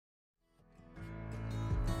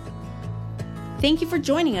Thank you for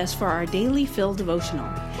joining us for our Daily Fill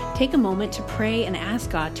devotional. Take a moment to pray and ask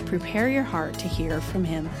God to prepare your heart to hear from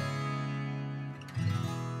Him.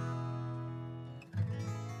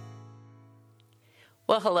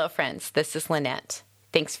 Well, hello, friends. This is Lynette.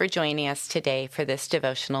 Thanks for joining us today for this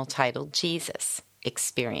devotional titled Jesus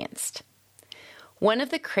Experienced. One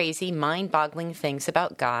of the crazy, mind-boggling things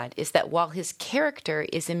about God is that while His character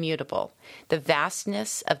is immutable, the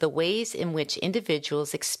vastness of the ways in which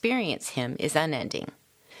individuals experience Him is unending.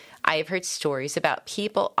 I have heard stories about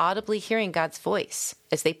people audibly hearing God's voice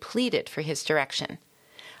as they pleaded for His direction.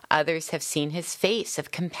 Others have seen His face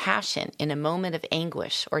of compassion in a moment of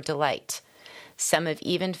anguish or delight. Some have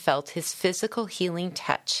even felt His physical healing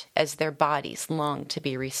touch as their bodies long to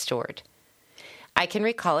be restored. I can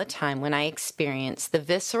recall a time when I experienced the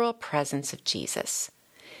visceral presence of Jesus.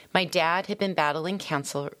 My dad had been battling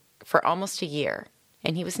cancer for almost a year,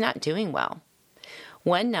 and he was not doing well.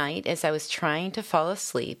 One night, as I was trying to fall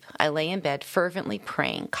asleep, I lay in bed fervently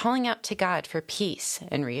praying, calling out to God for peace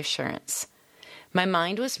and reassurance. My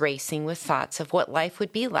mind was racing with thoughts of what life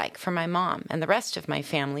would be like for my mom and the rest of my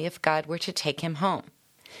family if God were to take him home.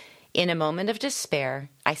 In a moment of despair,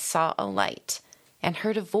 I saw a light and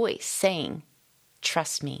heard a voice saying,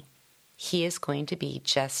 "Trust me, he is going to be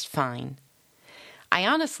just fine." I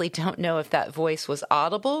honestly don't know if that voice was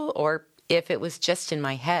audible or if it was just in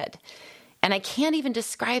my head. And I can't even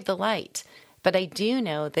describe the light, but I do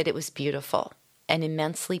know that it was beautiful and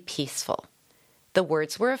immensely peaceful. The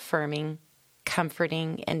words were affirming,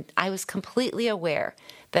 comforting, and I was completely aware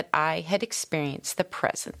that I had experienced the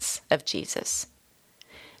presence of Jesus.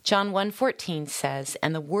 John 1:14 says,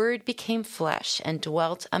 "And the Word became flesh and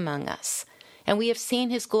dwelt among us. And we have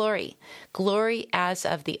seen his glory, glory as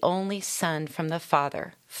of the only Son from the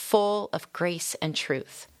Father, full of grace and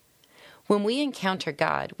truth." When we encounter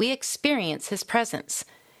God, we experience his presence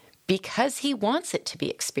because he wants it to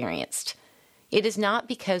be experienced. It is not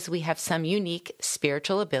because we have some unique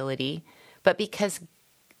spiritual ability, but because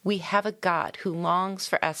we have a God who longs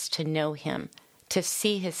for us to know him, to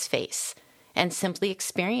see his face, and simply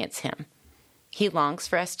experience him. He longs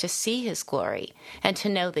for us to see his glory and to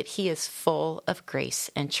know that he is full of grace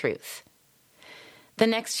and truth. The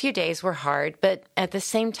next few days were hard, but at the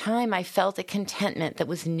same time, I felt a contentment that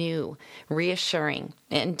was new, reassuring,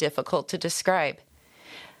 and difficult to describe.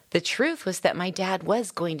 The truth was that my dad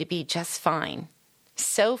was going to be just fine.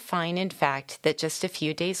 So fine, in fact, that just a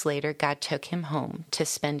few days later, God took him home to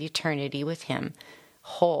spend eternity with him,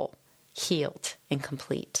 whole, healed, and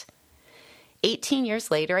complete. 18 years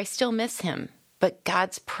later, I still miss him. But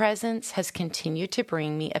God's presence has continued to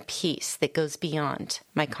bring me a peace that goes beyond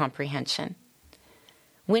my comprehension.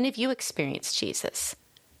 When have you experienced Jesus?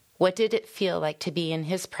 What did it feel like to be in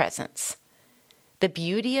his presence? The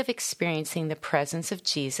beauty of experiencing the presence of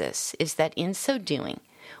Jesus is that in so doing,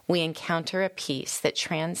 we encounter a peace that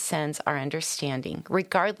transcends our understanding,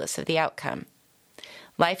 regardless of the outcome.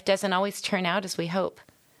 Life doesn't always turn out as we hope,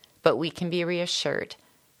 but we can be reassured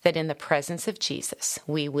that in the presence of Jesus,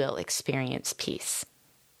 we will experience peace.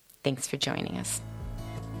 Thanks for joining us.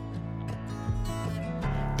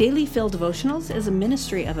 Daily Fill Devotionals is a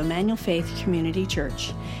ministry of Emmanuel Faith Community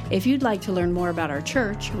Church. If you'd like to learn more about our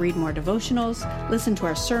church, read more devotionals, listen to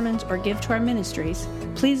our sermons, or give to our ministries,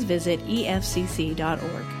 please visit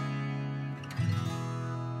efcc.org.